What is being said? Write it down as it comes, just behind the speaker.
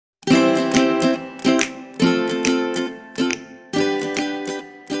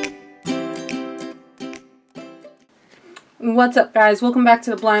What's up, guys? Welcome back to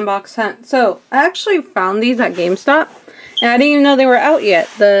the blind box hunt. So I actually found these at GameStop and I didn't even know they were out yet.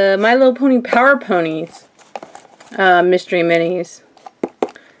 The My Little Pony Power Ponies mystery minis.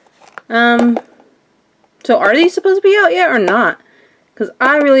 So are these supposed to be out yet or not? Because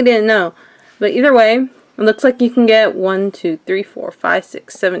I really didn't know. But either way, it looks like you can get 1, 2, 3, 4, 5,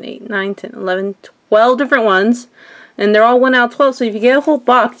 6, 7, 8, 9, 10, 11, 12 different ones. And they're all 1 out of 12, so if you get a whole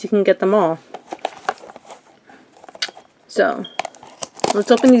box, you can get them all. So, let's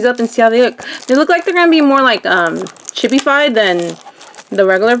open these up and see how they look. They look like they're going to be more like chippy-fied than the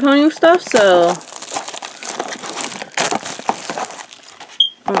regular pony stuff, so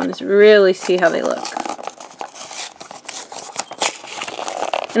I want to really see how they look.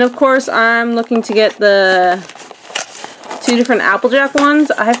 And of course, I'm looking to get the 2 different Applejack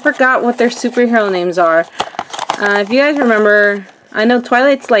ones. I forgot what their superhero names are. If you guys remember, I know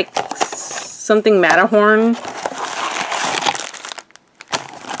Twilight's like something Matterhorn.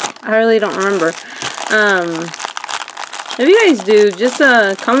 I really don't remember. If you guys do, just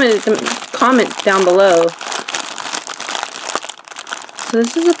comment down below. So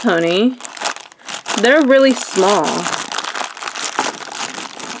this is a pony. They're really small.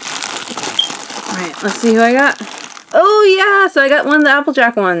 Alright, let's see who I got. Oh yeah, so I got one of the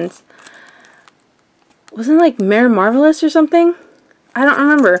Applejack ones. Wasn't it like Mare Marvelous or something? I don't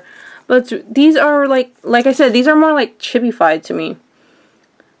remember. But these are like I said, these are more like chippy-fied to me.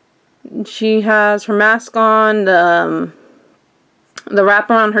 She has her mask on, the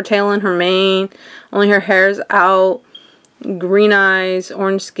wrap around her tail and her mane, only her hair's out, green eyes,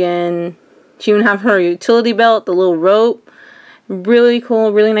 orange skin. She even have her utility belt, the little rope. Really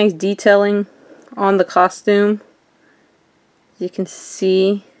cool, really nice detailing on the costume. As you can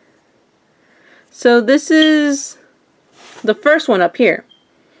see. So this is the first one up here.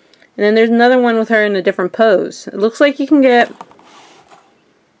 And then there's another one with her in a different pose. It looks like you can get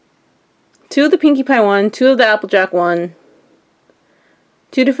 2 of the Pinkie Pie one, 2 of the Applejack one,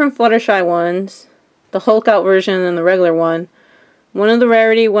 2 different Fluttershy ones, the Hulk out version and the regular one, 1 of the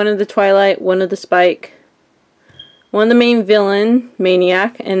Rarity, 1 of the Twilight, 1 of the Spike, 1 of the main villain,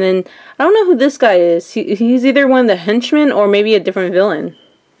 Maniac, and then I don't know who this guy is. He's either one of the henchmen or maybe a different villain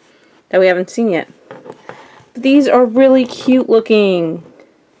that we haven't seen yet. But these are really cute looking.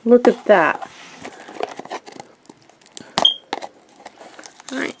 Look at that.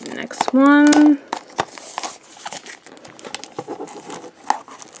 Alright, next one.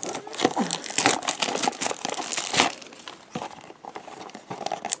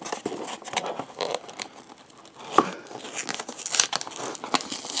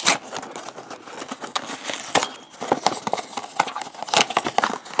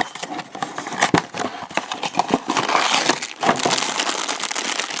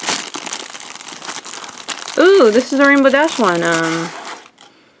 Ooh, this is a Rainbow Dash one.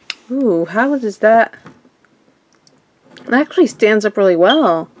 Ooh, how is that? It actually stands up really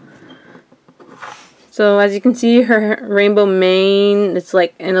well. So as you can see, her rainbow mane, it's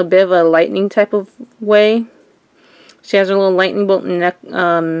like in a bit of a lightning type of way. She has her little lightning bolt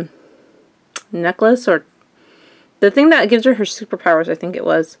necklace, or the thing that gives her superpowers, I think it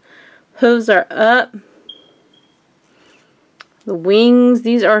was. Hooves are up. The wings,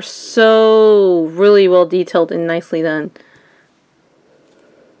 these are so really well detailed and nicely done.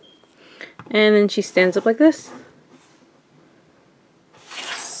 And then she stands up like this.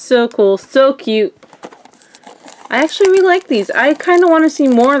 So cool, so cute. I actually really like these. I kind of want to see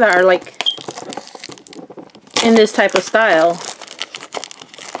more that are like in this type of style.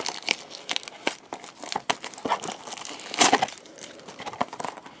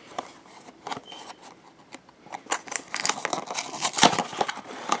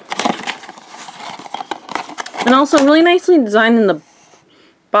 And also really nicely designed in the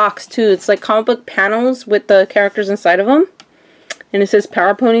box too. It's like comic book panels with the characters inside of them. And it says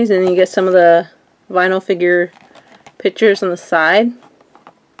Power Ponies, and then you get some of the vinyl figure pictures on the side.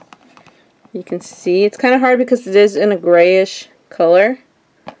 You can see it's kind of hard because it is in a grayish color.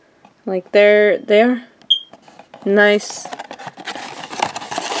 Like they're nice.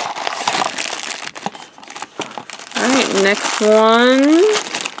 Alright, next one.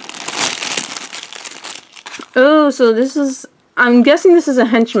 Oh, so this is, I'm guessing this is a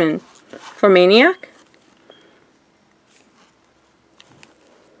henchman for Maniac.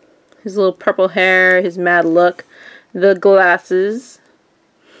 His little purple hair, his mad look, the glasses,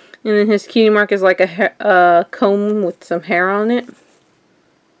 and then his cutie mark is like a comb with some hair on it.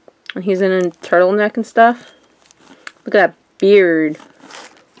 And he's in a turtleneck and stuff. Look at that beard.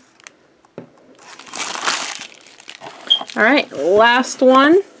 Alright, last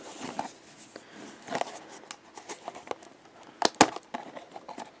one.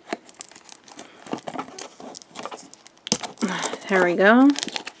 There we go.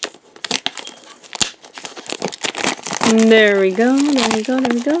 There we go, there we go,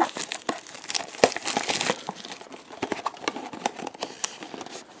 there we go.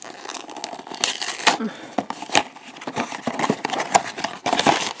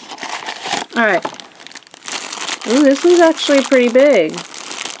 Alright. Ooh, this one's actually pretty big.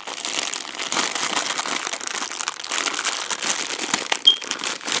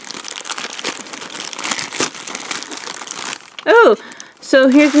 Oh! So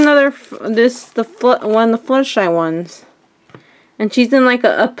here's another, one of the Fluttershy ones. And she's in like a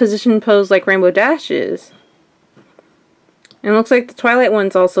up position pose like Rainbow Dash is. And it looks like the Twilight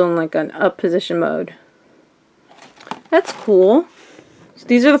one's also in like an up position mode. That's cool. So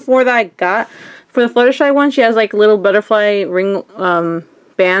these are the 4 that I got. For the Fluttershy one, she has like little butterfly ring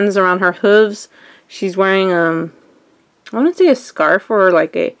bands around her hooves. She's wearing I want to say a scarf or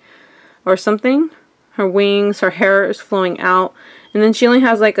like or something. Her wings, her hair is flowing out. And then she only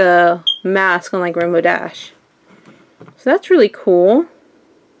has like a mask on like Rainbow Dash. So that's really cool.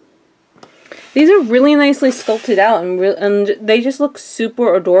 These are really nicely sculpted out and they just look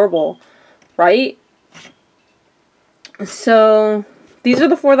super adorable, right? So these are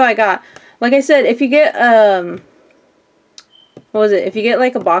the 4 that I got. Like I said, if you get if you get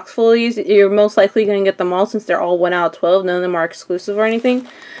like a box full of these, you're most likely going to get them all since they're all 1 out of 12. None of them are exclusive or anything.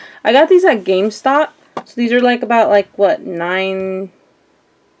 I got these at GameStop. So these are like about like what, 9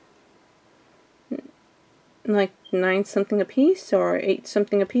 something a piece or 8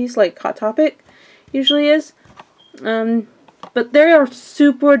 something a piece, like Hot Topic usually is. But they are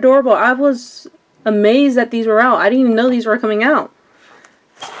super adorable. I was amazed that these were out. I didn't even know these were coming out.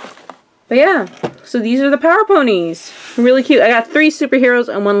 But yeah, so these are the Power Ponies. Really cute. I got 3 superheroes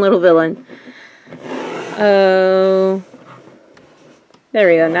and 1 little villain. Oh, there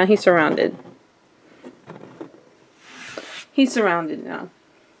we go. Now he's surrounded. He's surrounded now.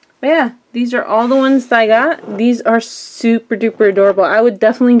 But yeah, these are all the ones that I got. These are super duper adorable. I would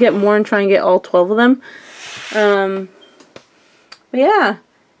definitely get more and try and get all 12 of them. But yeah,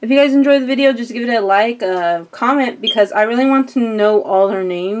 if you guys enjoyed the video, just give it a like, comment, because I really want to know all their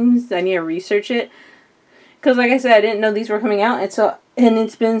names. I need to research it. Because like I said, I didn't know these were coming out. And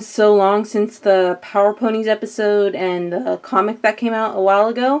it's been so long since the Power Ponies episode and the comic that came out a while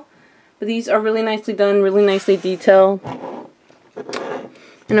ago. But these are really nicely done, really nicely detailed.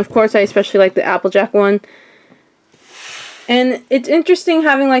 And of course, I especially like the Applejack one. And it's interesting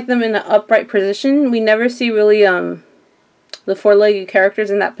having like them in an upright position. We never see really the 4-legged characters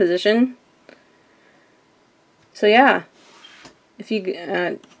in that position. So yeah, if you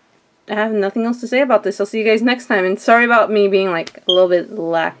I have nothing else to say about this. I'll see you guys next time. And sorry about me being like a little bit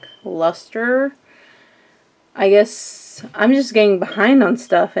lackluster. I guess I'm just getting behind on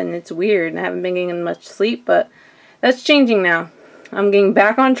stuff and it's weird. I haven't been getting much sleep, but that's changing now. I'm getting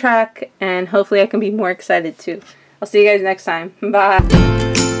back on track and hopefully I can be more excited too. I'll see you guys next time. Bye.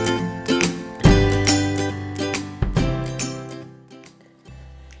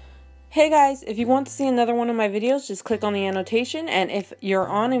 Hey guys, if you want to see another one of my videos, just click on the annotation, and if you're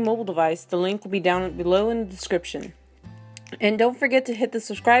on a mobile device, the link will be down below in the description. And don't forget to hit the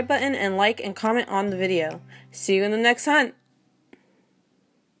subscribe button and like and comment on the video. See you in the next hunt!